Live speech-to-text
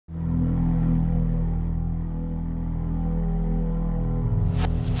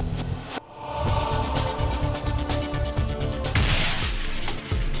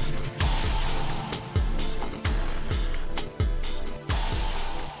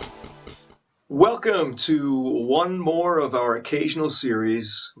Welcome to one more of our occasional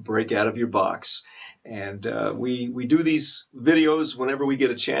series, Break Out of Your Box. And we do these videos whenever we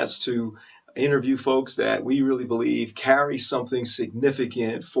get a chance to interview folks that we really believe carry something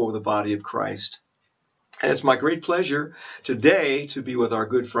significant for the body of Christ. And it's my great pleasure today to be with our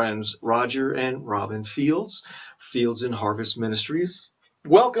good friends Roger and Robin Fields in Harvest Ministries.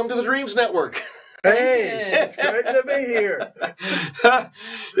 Welcome to the Dreams Network. Hey, it's great to be here.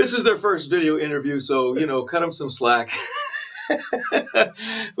 This is their first video interview, so, cut them some slack.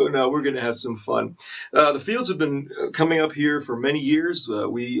 But no, we're going to have some fun. The Fields have been coming up here for many years.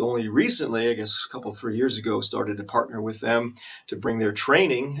 We only recently, I guess a couple, 3 years ago, started to partner with them to bring their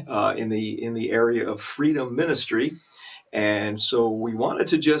training in the area of freedom ministry. And so we wanted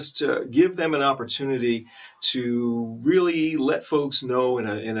to just give them an opportunity to really let folks know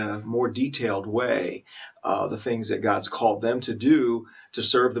in a more detailed way the things that God's called them to do to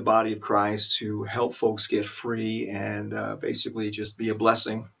serve the body of Christ, to help folks get free and basically just be a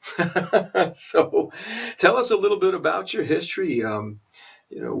blessing. So tell us a little bit about your history.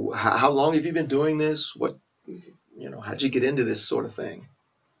 How long have you been doing this? How'd you get into this sort of thing?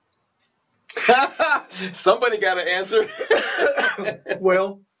 Somebody got to answer.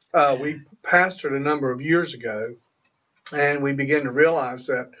 Well, we pastored a number of years ago, and we began to realize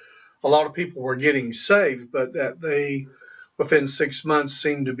that a lot of people were getting saved, but that they, within 6 months,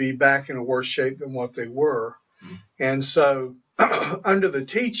 seemed to be back in a worse shape than what they were. And so, under the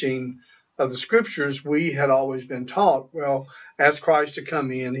teaching of the scriptures, we had always been taught, well, ask Christ to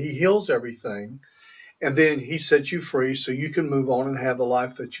come in, he heals everything, and then he sets you free so you can move on and have the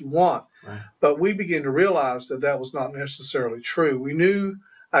life that you want. Right. But we began to realize that that was not necessarily true.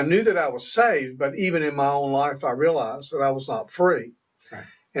 I knew that I was saved, but even in my own life, I realized that I was not free. Right.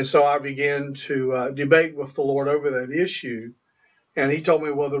 And so I began to debate with the Lord over that issue. And he told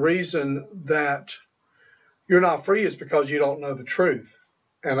me, well, the reason that you're not free is because you don't know the truth.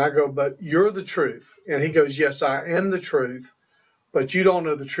 And I go, but you're the truth. And he goes, yes, I am the truth. But you don't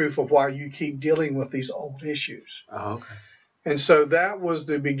know the truth of why you keep dealing with these old issues. Oh, okay. And so that was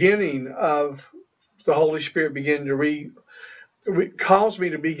the beginning of the Holy Spirit beginning to caused me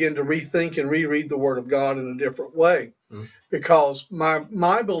to begin to rethink and reread the Word of God in a different way. Because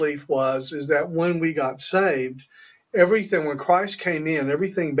my belief is that when we got saved, when Christ came in,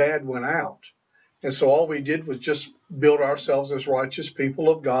 everything bad went out. And so all we did was just build ourselves as righteous people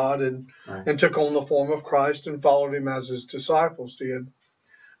of God and took on the form of Christ and followed him as his disciples did.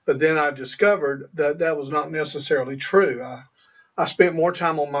 But then I discovered that that was not necessarily true. I spent more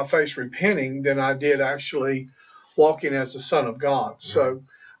time on my face repenting than I did actually walking as the Son of God. So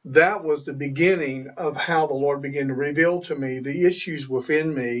that was the beginning of how the Lord began to reveal to me the issues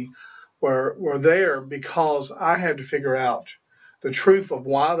within me were there because I had to figure out the truth of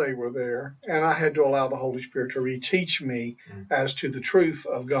why they were there, and I had to allow the Holy Spirit to reteach me as to the truth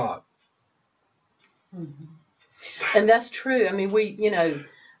of God. Mm-hmm. And that's true. I mean,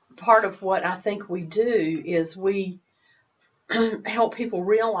 part of what I think we do is we help people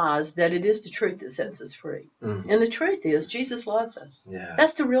realize that it is the truth that sets us free. And the truth is Jesus loves us. Yeah.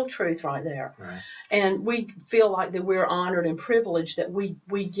 That's the real truth right there. Right. And we feel like that we're honored and privileged that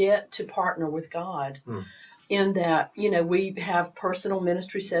we get to partner with God. In that, we have personal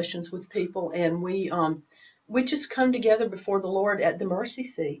ministry sessions with people, and we just come together before the Lord at the mercy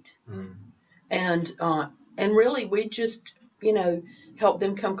seat, and really we just help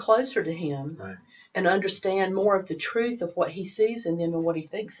them come closer to Him, and understand more of the truth of what He sees in them and what He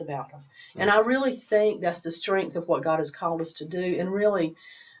thinks about them. And I really think that's the strength of what God has called us to do, and really,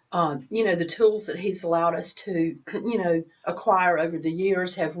 the tools that He's allowed us to acquire over the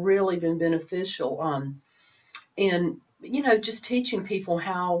years have really been beneficial. And, just teaching people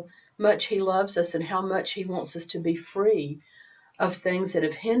how much He loves us and how much He wants us to be free of things that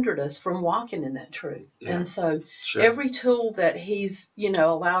have hindered us from walking in that truth. Yeah, and so every tool that He's,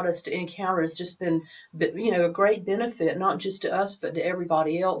 allowed us to encounter has just been, a great benefit, not just to us, but to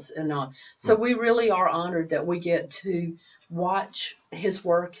everybody else. And so we really are honored that we get to watch His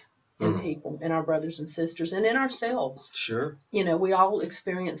work in people, in our brothers and sisters, and in ourselves. Sure. We all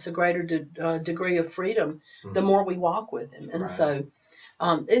experience a greater degree of freedom the more we walk with Him. And so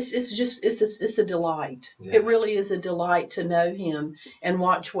it's a delight. Yeah. It really is a delight to know Him and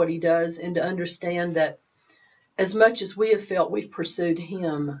watch what He does, and to understand that as much as we have felt we've pursued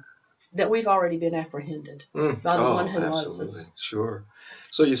Him, that we've already been apprehended by the one who loves us. Sure.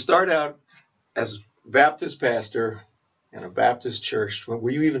 So you start out as Baptist pastor in a Baptist church. Were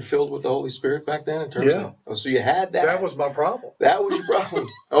you even filled with the Holy Spirit back then? So you had that. That was my problem. That was your problem.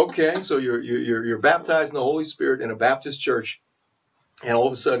 Okay, so you're baptized in the Holy Spirit in a Baptist church. And all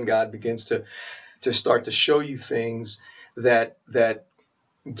of a sudden, God begins to start to show you things that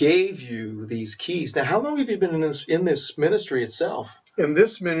gave you these keys. Now, how long have you been in this ministry itself? In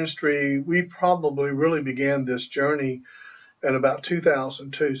this ministry, we probably really began this journey in about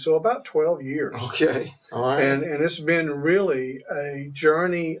 2002, so about 12 years. Okay, all right. And it's been really a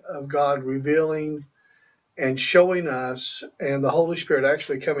journey of God revealing and showing us, and the Holy Spirit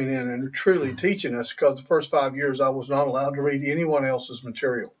actually coming in and truly teaching us, because the first 5 years I was not allowed to read anyone else's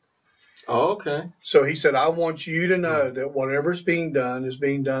material. Oh, okay. So he said, I want you to know that whatever's being done is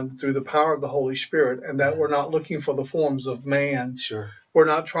being done through the power of the Holy Spirit, and that we're not looking for the forms of man. Sure. We're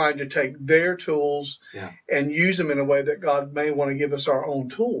not trying to take their tools and use them in a way that God may want to give us our own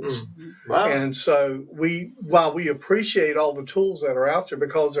tools. Wow. And so while we appreciate all the tools that are out there,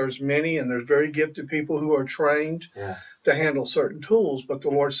 because there's many and there's very gifted people who are trained to handle certain tools, but the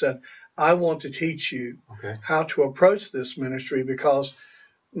Lord said, I want to teach you how to approach this ministry, because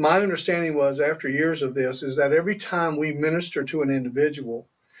my understanding was, after years of this, is that every time we minister to an individual,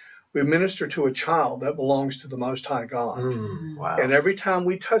 we minister to a child that belongs to the Most High God. Wow. And every time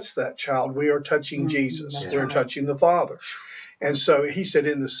we touch that child, we are touching Jesus. We're touching the Father. And so he said,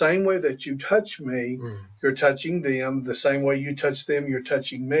 in the same way that you touch me, you're touching them. The same way you touch them, you're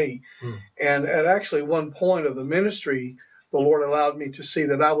touching me. And at actually one point of the ministry, the Lord allowed me to see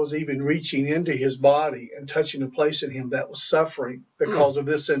that I was even reaching into his body and touching a place in him that was suffering because of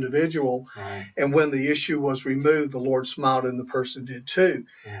this individual. And when the issue was removed, the Lord smiled and the person did too.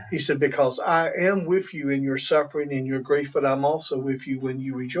 He said, because I am with you in your suffering and your grief, but I'm also with you when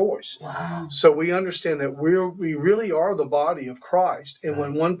you rejoice. Wow. So we understand that we really are the body of Christ. And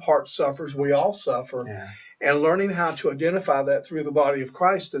when one part suffers, we all suffer. And learning how to identify that through the body of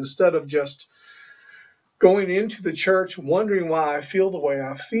Christ, instead of just going into the church wondering why I feel the way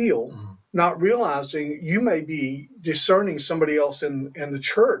I feel, not realizing you may be discerning somebody else in the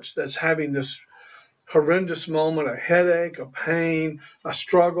church that's having this horrendous moment, a headache, a pain, a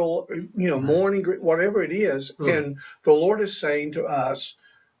struggle, mourning, whatever it is. And the Lord is saying to us,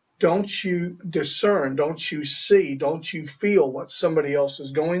 don't you discern, don't you see, don't you feel what somebody else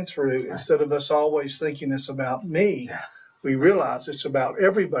is going through? Instead of us always thinking it's about me, we realize it's about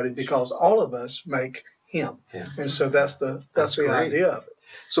everybody, because all of us make him. And so that's the idea of it.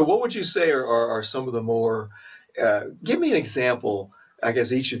 So what would you say are some of the more, give me an example, I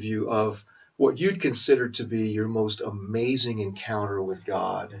guess each of you, of what you'd consider to be your most amazing encounter with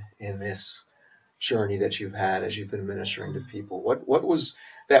God in this journey that you've had as you've been ministering to people. What was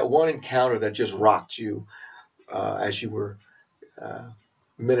that one encounter that just rocked you as you were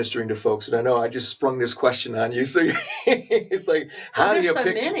ministering to folks? And I know I just sprung this question on you, so it's like, how do you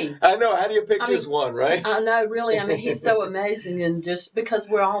pick? Many. I know, how do you pick just one, right? I know, really. I mean, he's so amazing, and just because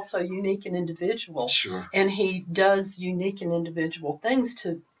we're all so unique and individual, and he does unique and individual things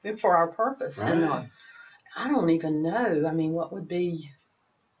for our purpose. And I don't even know. I mean, what would be?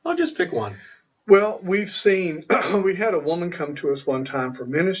 I'll just pick one. Well, we've seen, we had a woman come to us one time for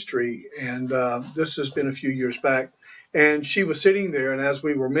ministry, and this has been a few years back. And she was sitting there, and as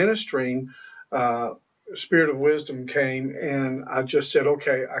we were ministering, Spirit of Wisdom came, and I just said,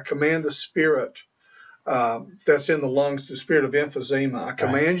 okay, I command the spirit that's in the lungs, the spirit of emphysema. I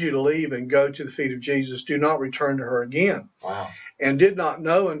command you to leave and go to the feet of Jesus. Do not return to her again. Wow. And did not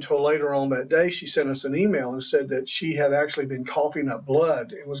know until later on that day, she sent us an email and said that she had actually been coughing up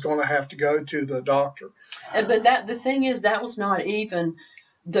blood and was going to have to go to the doctor. But the thing is, that was not even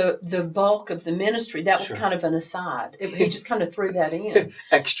the bulk of the ministry. That was kind of an aside. He just kind of threw that in.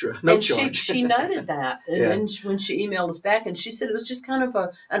 Extra, no and charge. She noted that, and when she emailed us back, and she said it was just kind of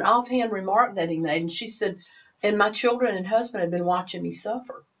an offhand remark that he made, and she said, and my children and husband had been watching me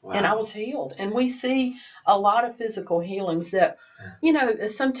suffer, and I was healed. And we see a lot of physical healings that,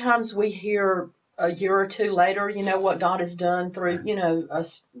 sometimes we hear a year or two later, what God has done through,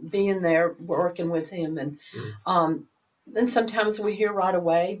 us being there working with him, and sometimes we hear right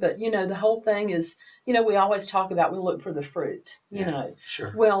away, but, the whole thing is, we always talk about, we look for the fruit,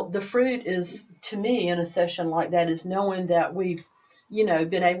 Sure. Well, the fruit is, to me, in a session like that, is knowing that we've,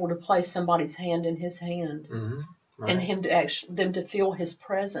 been able to place somebody's hand in his hand, and them to feel his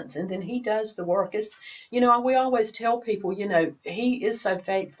presence. And then he does the work. It's, we always tell people, he is so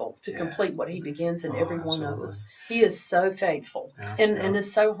faithful to complete what he begins in every one of us. He is so faithful. And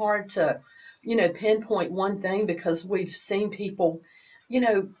it's so hard to, pinpoint one thing, because we've seen people,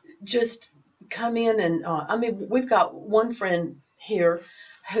 just come in and, we've got one friend here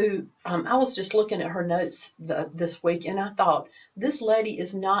who, I was just looking at her notes this week, and I thought, this lady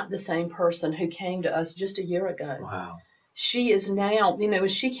is not the same person who came to us just a year ago. Wow. she is now, when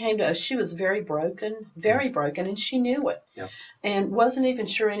she came to us, she was very broken, and she knew it. Yep. And wasn't even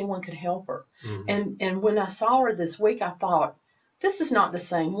sure anyone could help her. Mm-hmm. And when I saw her this week, I thought, this is not the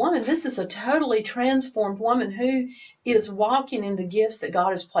same woman. This is a totally transformed woman who is walking in the gifts that God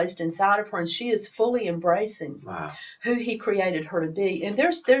has placed inside of her, and she is fully embracing who He created her to be. And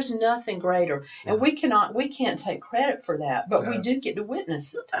there's nothing greater. And we can't take credit for that, but we do get to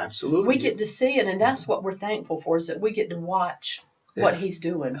witness it. Absolutely. We get to see it, and that's what we're thankful for, is that we get to watch what He's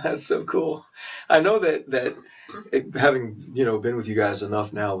doing. That's so cool. I know that having been with you guys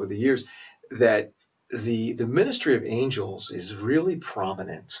enough now over the years, that the ministry of angels is really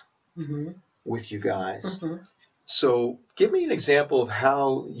prominent with you guys. Mm-hmm. So give me an example of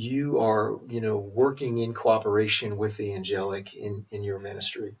how you are, working in cooperation with the angelic in your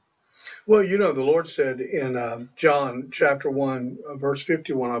ministry. Well, the Lord said in John chapter 1, verse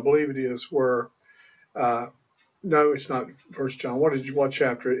 51, I believe it is, where no, it's not First John. What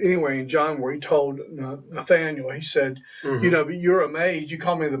chapter? Anyway, in John, where He told Nathaniel, He said, you're amazed. You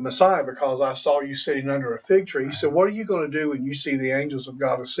call me the Messiah because I saw you sitting under a fig tree. He said, what are you going to do when you see the angels of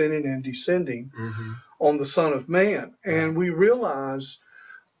God ascending and descending on the Son of Man? And we realize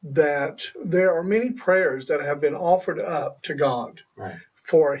that there are many prayers that have been offered up to God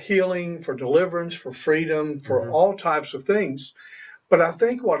for healing, for deliverance, for freedom, for all types of things. But I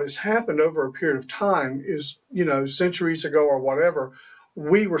think what has happened over a period of time is, centuries ago or whatever,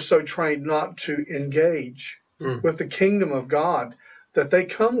 we were so trained not to engage with the kingdom of God that they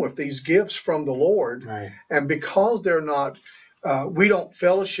come with these gifts from the Lord. Right. And because they're not, we don't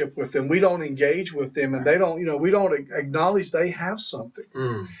fellowship with them, we don't engage with them, and they don't, we don't acknowledge they have something.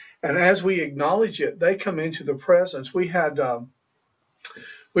 And as we acknowledge it, they come into the presence.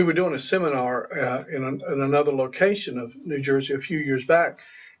 We were doing a seminar in another location of New Jersey a few years back,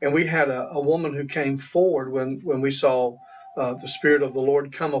 and we had a woman who came forward when we saw the Spirit of the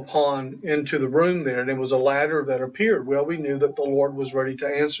Lord come into the room there, and it was a ladder that appeared. Well, we knew that the Lord was ready to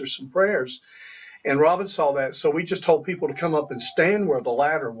answer some prayers, and Robin saw that, so we just told people to come up and stand where the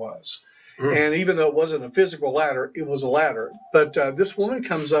ladder was. And even though it wasn't a physical ladder, it was a ladder. But this woman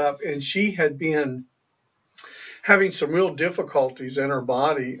comes up, and she had been having some real difficulties in her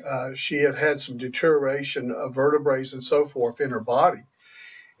body. She had some deterioration of vertebrae and so forth in her body.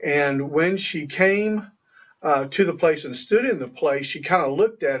 And when she came to the place and stood in the place, she kind of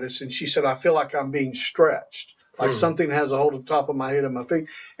looked at us and she said, I feel like I'm being stretched, like something has a hold of the top of my head and my feet,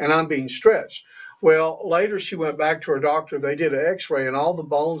 and I'm being stretched. Well, later she went back to her doctor. They did an x-ray, and all the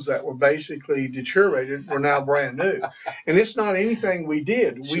bones that were basically deteriorated were now brand new. And it's not anything we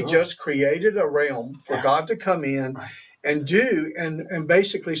did. Sure. We just created a realm for God to come in and do, and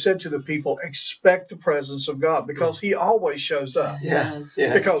basically said to the people, expect the presence of God, because He always shows up. Yes.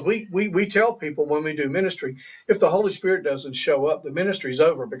 Yeah. Because we tell people when we do ministry, if the Holy Spirit doesn't show up, the ministry's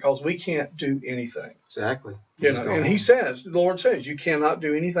over, because we can't do anything. Exactly. And He says, the Lord says, you cannot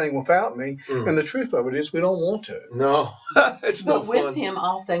do anything without me. And the truth of it is, we don't want to. No, it's but no with fun. Him,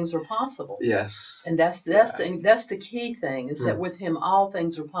 all things are possible. Yes. And that's the key thing, is that with Him, all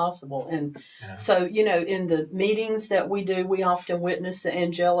things are possible. And so, in the meetings that we do, we often witness the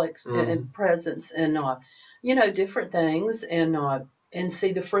angelics and presence and, different things, and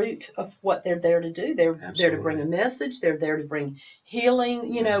see the fruit of what they're there to do. They're there to bring a message. They're there to bring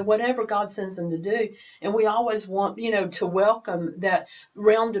healing, whatever God sends them to do. And we always want, to welcome that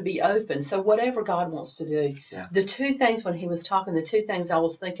realm to be open. So whatever God wants to do. Yeah. The two things, when he was talking, the two things I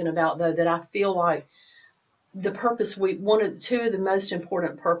was thinking about, though, that I feel like the purpose two of the most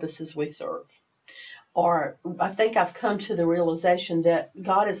important purposes we serve are, I think I've come to the realization that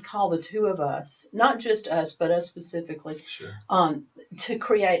God has called the two of us, not just us, but us specifically, to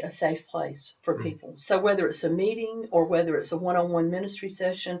create a safe place for people. So whether it's a meeting or whether it's a one-on-one ministry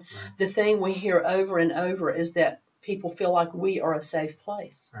session, the thing we hear over and over is that people feel like we are a safe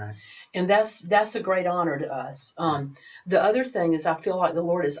place. Right. And that's a great honor to us. The other thing is, I feel like the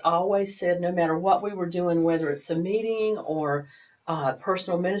Lord has always said, no matter what we were doing, whether it's a meeting or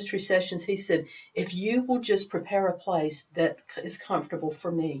personal ministry sessions, he said, if you will just prepare a place that is comfortable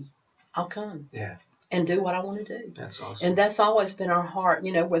for me, I'll come and do what I want to do. That's awesome. And that's always been our heart,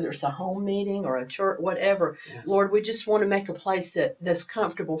 whether it's a home meeting or a church, whatever. Yeah. Lord, we just want to make a place that's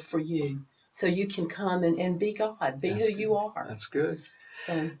comfortable for you, so you can come and be God, be that's who good. You are. That's good.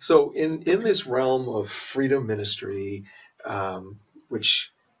 So in this realm of freedom ministry,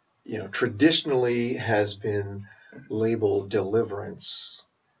 which traditionally has been labeled deliverance,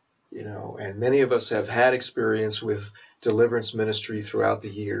 and many of us have had experience with deliverance ministry throughout the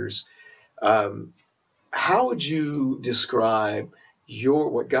years. How would you describe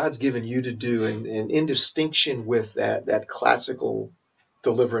what God's given you to do, and in distinction with that classical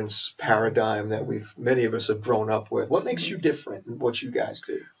deliverance paradigm that many of us have grown up with? What makes you different in what you guys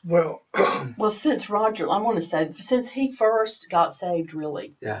do? Well, since Roger, I want to say, since he first got saved,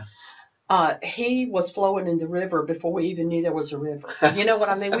 really, yeah, he was flowing in the river before we even knew there was a river. You know what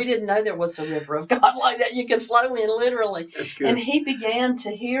I mean? We didn't know there was a river of God like that. You could flow in literally. That's good. And he began to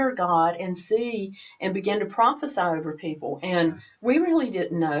hear God and see and began to prophesy over people. And we really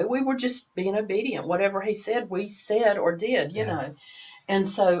didn't know. We were just being obedient. Whatever he said, we said or did, you know. And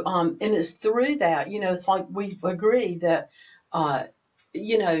so, and it's through that, you know, it's like we agree that,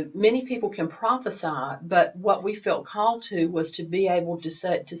 you know, many people can prophesy, but what we felt called to was to be able to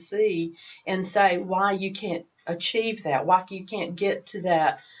see and say why you can't achieve that, why you can't get to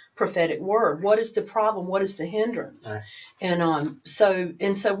that prophetic word. What is the problem? What is the hindrance? Right. And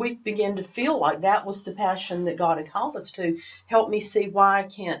so we began to feel like that was the passion that God had called us to. Help me see why I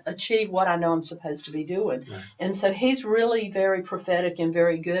can't achieve what I know I'm supposed to be doing. Right. And so he's really very prophetic and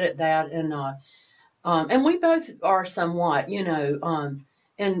very good at that. And we both are somewhat, you know,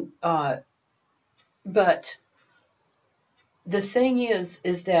 but the thing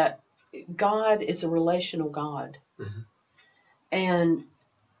is that God is a relational God. Mm-hmm. And,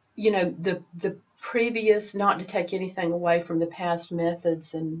 you know, the previous, not to take anything away from the past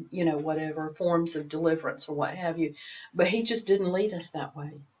methods and, you know, whatever forms of deliverance or what have you, but he just didn't lead us that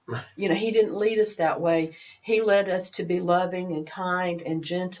way. Right. You know, he didn't lead us that way. He led us to be loving and kind and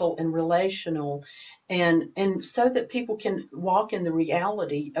gentle and relational, and so that people can walk in the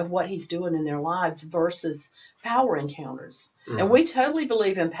reality of what he's doing in their lives versus power encounters. Mm-hmm. And we totally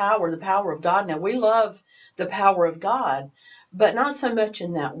believe in power, the power of God. Now, we love the power of God, but not so much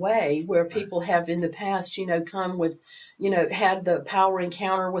in that way where people have in the past, you know, come with, you know, had the power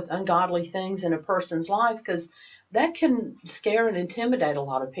encounter with ungodly things in a person's life, because that can scare and intimidate a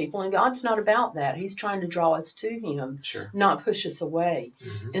lot of people, and God's not about that. He's trying to draw us to him, sure, not push us away.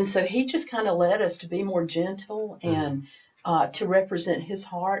 Mm-hmm. And so he just kind of led us to be more gentle and to represent his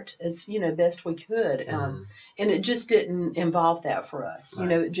heart as, you know, best we could. And it just didn't involve that for us. Right. You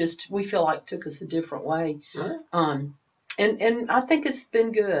know, it just, we feel like took us a different way. Right. And I think it's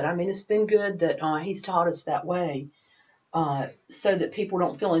been good. I mean, it's been good that he's taught us that way, so that people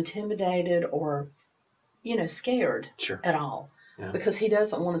don't feel intimidated or, you know, scared at all. Yeah. Because he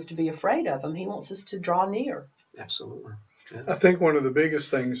doesn't want us to be afraid of him. He wants us to draw near. Absolutely. Yeah. I think one of the biggest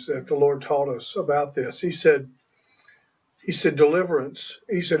things that the Lord taught us about this, he said deliverance,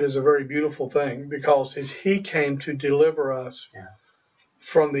 he said, is a very beautiful thing, because he came to deliver us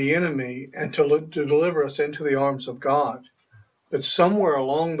from the enemy and to deliver us into the arms of God. But somewhere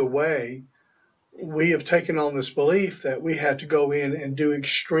along the way, we have taken on this belief that we had to go in and do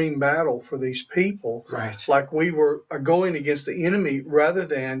extreme battle for these people. Right. Like we were going against the enemy, rather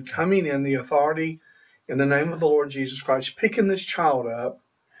than coming in the authority in the name of the Lord Jesus Christ, picking this child up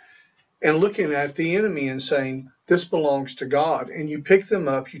and looking at the enemy and saying, this belongs to God. And you pick them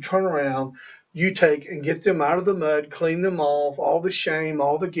up, you turn around, you take and get them out of the mud, clean them off, all the shame,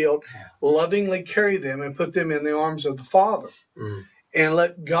 all the guilt, lovingly carry them and put them in the arms of the Father. And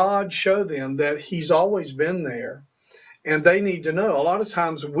let God show them that he's always been there. And they need to know. A lot of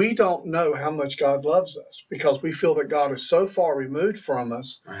times we don't know how much God loves us, because we feel that God is so far removed from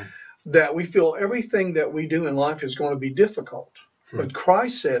us that we feel everything that we do in life is going to be difficult. But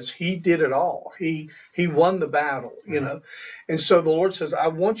Christ says he did it all. He won the battle, you know. And so the Lord says, I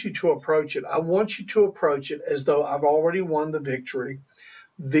want you to approach it. I want you to approach it as though I've already won the victory.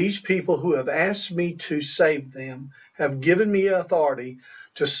 These people who have asked me to save them have given me authority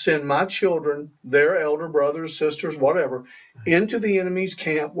to send my children, their elder brothers, sisters, whatever, into the enemy's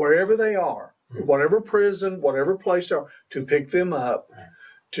camp, wherever they are, whatever prison, whatever place they are, to pick them up,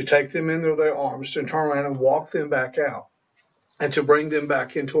 to take them into their arms, to turn around and walk them back out, and to bring them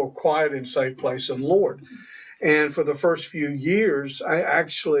back into a quiet and safe place in the Lord. And for the first few years, I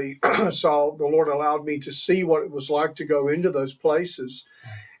actually saw the Lord allowed me to see what it was like to go into those places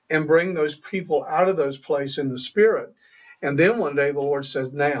and bring those people out of those places in the spirit. And then one day the Lord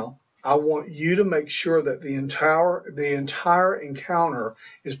said, now I want you to make sure that the entire encounter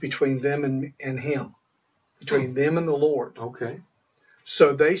is between them and him, between them and the Lord. Okay.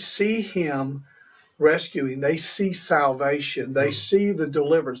 So they see him rescuing, they see salvation, they see the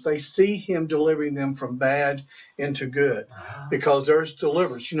deliverance, they see him delivering them from bad into good, because there's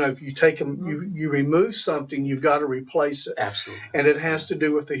deliverance. You know, if you take them, you remove something, you've got to replace it. Absolutely. And it has to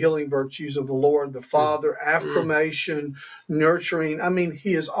do with the healing virtues of the Lord, the Father, affirmation, nurturing. I mean,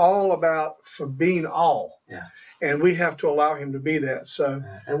 he is all about for being all. Yeah. And we have to allow him to be that. So,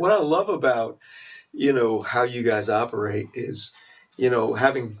 and what I love about, you know, how you guys operate is,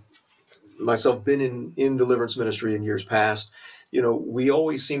 having myself been in deliverance ministry in years past, we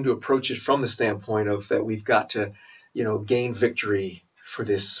always seem to approach it from the standpoint of that we've got to, gain victory for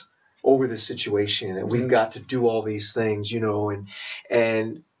this, over this situation, and we've got to do all these things,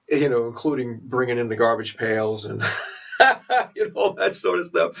 and including bringing in the garbage pails and that sort of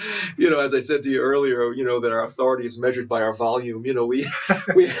stuff. As I said to you earlier, that our authority is measured by our volume.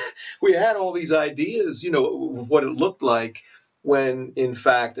 We had all these ideas, of what it looked like, when in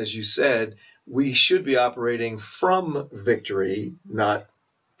fact, as you said, we should be operating from victory, not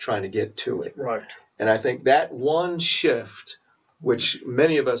trying to get to it. Right. And I think that one shift, which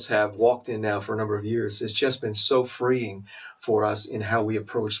many of us have walked in now for a number of years, has just been so freeing for us in how we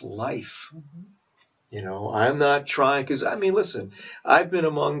approach life. I'm not trying, because listen, I've been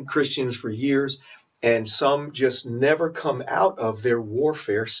among Christians for years, and some just never come out of their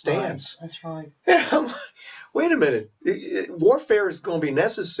warfare stance. Right. That's right. And wait a minute, warfare is going to be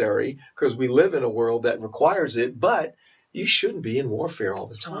necessary because we live in a world that requires it, but you shouldn't be in warfare all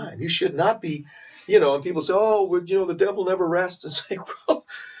the time. You should not be, and people say, the devil never rests. And say, well,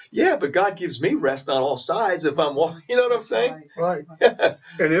 yeah, but God gives me rest on all sides if I'm walking, you know what I'm saying? Right. And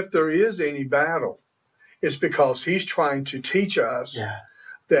if there is any battle, it's because he's trying to teach us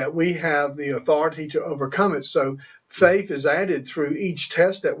that we have the authority to overcome it. So faith is added through each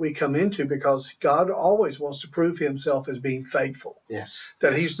test that we come into, because God always wants to prove himself as being faithful. Yes.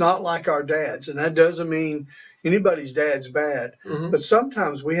 That he's not like our dads. And that doesn't mean anybody's dad's bad. But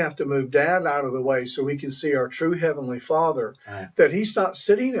sometimes we have to move dad out of the way so we can see our true heavenly Father, that he's not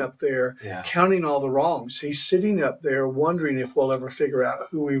sitting up there counting all the wrongs. He's sitting up there wondering if we'll ever figure out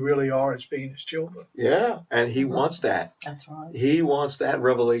who we really are as being his children. Yeah, and he wants that. That's right. He wants that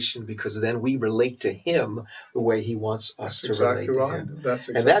revelation, because then we relate to him the way he wants us to relate to him. That's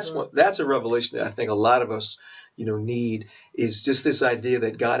exactly right. That's a revelation that I think a lot of us, need, is just this idea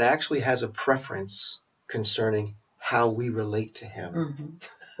that God actually has a preference concerning how we relate to him.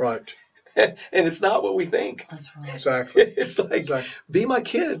 Right. And it's not what we think. That's right. Exactly. It's like, be my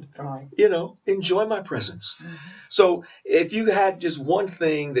kid, Right. enjoy my presence. So if you had just one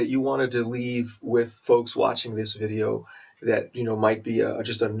thing that you wanted to leave with folks watching this video that, might be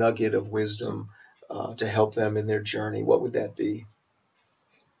just a nugget of wisdom to help them in their journey, what would that be?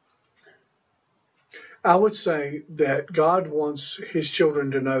 I would say that God wants his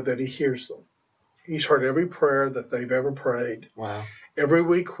children to know that he hears them. He's heard every prayer that they've ever prayed. Wow. Every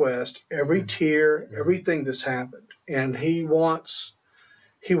request, every tear, everything that's happened. And he wants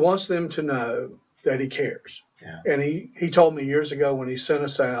them to know that he cares. Yeah. And he told me years ago when he sent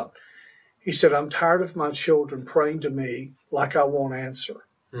us out, he said, I'm tired of my children praying to me like I won't answer.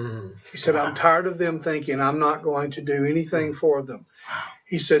 He said, I'm tired of them thinking I'm not going to do anything for them.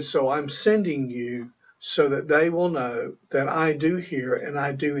 He said, so I'm sending you so that they will know that I do hear and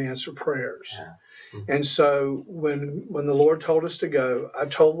I do answer prayers. Yeah. And so when the Lord told us to go, I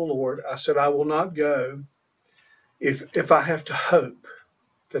told the Lord, I said, I will not go if I have to hope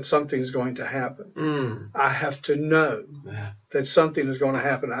that something's going to happen. I have to know that something is going to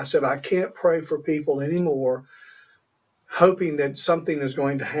happen. I said, I can't pray for people anymore hoping that something is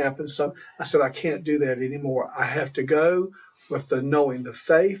going to happen. So I said, I can't do that anymore. I have to go with the knowing, the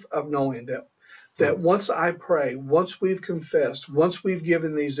faith of knowing that once I pray, once we've confessed, once we've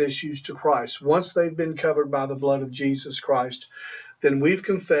given these issues to Christ, once they've been covered by the blood of Jesus Christ, then we've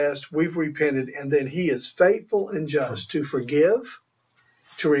confessed, we've repented, and then he is faithful and just to forgive,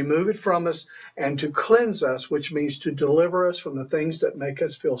 to remove it from us, and to cleanse us, which means to deliver us from the things that make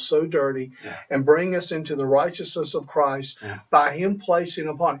us feel so dirty and bring us into the righteousness of Christ by him placing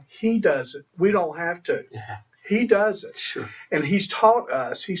upon. He does it. We don't have to. He does it. Sure. And he's taught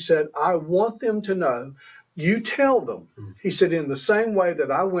us, he said, I want them to know, you tell them. He said, in the same way that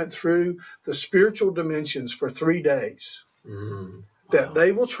I went through the spiritual dimensions for 3 days, that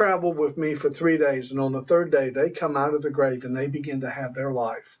they will travel with me for 3 days. And on the third day, they come out of the grave and they begin to have their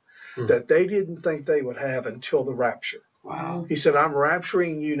life that they didn't think they would have until the rapture. Wow. He said, I'm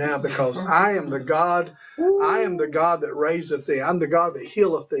rapturing you now because I am the God. I am the God that raiseth thee. I'm the God that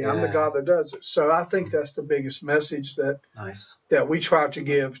healeth thee. I'm the God that does it. So I think that's the biggest message that we try to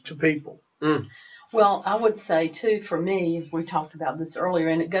give to people. Well, I would say, too, for me, we talked about this earlier,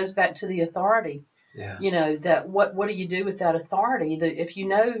 and it goes back to the authority. That what do you do with that authority? That if you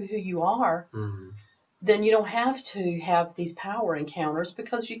know who you are, then you don't have to have these power encounters,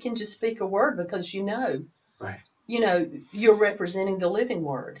 because you can just speak a word because you know. Right. You're representing the living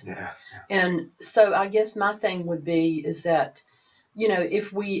word. And so I guess my thing would be is that,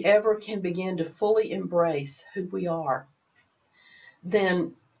 if we ever can begin to fully embrace who we are,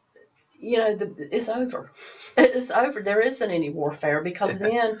 then, it's over. It's over. There isn't any warfare, because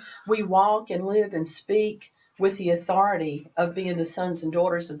then we walk and live and speak with the authority of being the sons and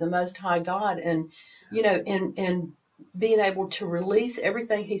daughters of the Most High God, and and being able to release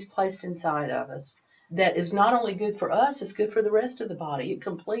everything He's placed inside of us. That is not only good for us; it's good for the rest of the body. It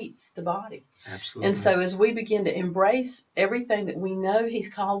completes the body. Absolutely. And so, as we begin to embrace everything that we know He's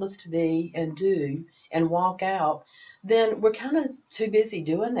called us to be and do and walk out, then we're kind of too busy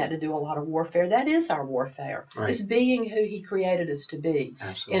doing that to do a lot of warfare. That is our warfare. Right. It's being who He created us to be.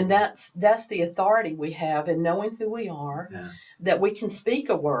 Absolutely. And that's the authority we have in knowing who we are, that we can speak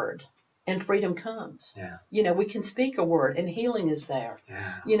a word and freedom comes. Yeah. We can speak a word and healing is there.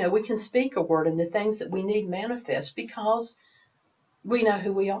 Yeah. We can speak a word and the things that we need manifest because we know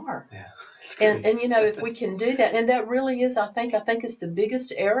who we are. Yeah. And if we can do that, and that really is, I think it's the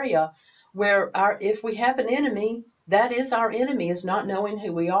biggest area where if we have an enemy, that is our enemy, is not knowing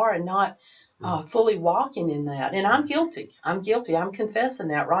who we are and not fully walking in that. And I'm guilty. I'm confessing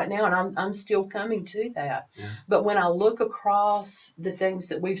that right now, and I'm still coming to that. Yeah. But when I look across the things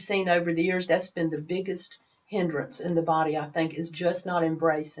that we've seen over the years, that's been the biggest hindrance in the body, I think, is just not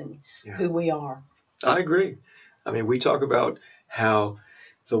embracing who we are. I agree. I mean, we talk about how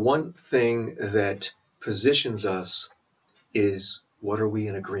the one thing that positions us is, what are we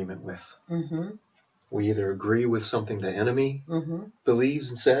in agreement with? Mm-hmm. We either agree with something the enemy believes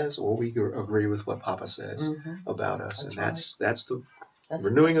and says, or we agree with what Papa says about us. That's the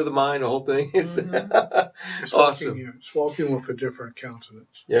renewing of the mind, the whole thing. It's awesome. It's walking with a different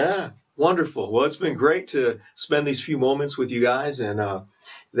countenance. Yeah, wonderful. Well, it's been great to spend these few moments with you guys, and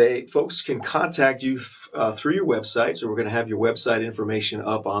folks can contact you through your website. So we're going to have your website information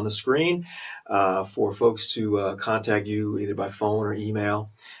up on the screen for folks to contact you either by phone or email.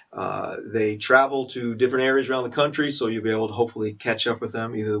 They travel to different areas around the country, so you'll be able to hopefully catch up with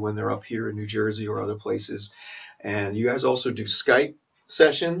them either when they're up here in New Jersey or other places. And you guys also do Skype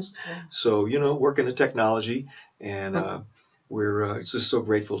sessions, so working the technology, and we're just so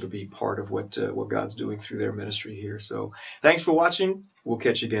grateful to be part of what God's doing through their ministry here. So thanks for watching. We'll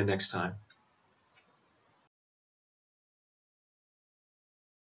catch you again next time.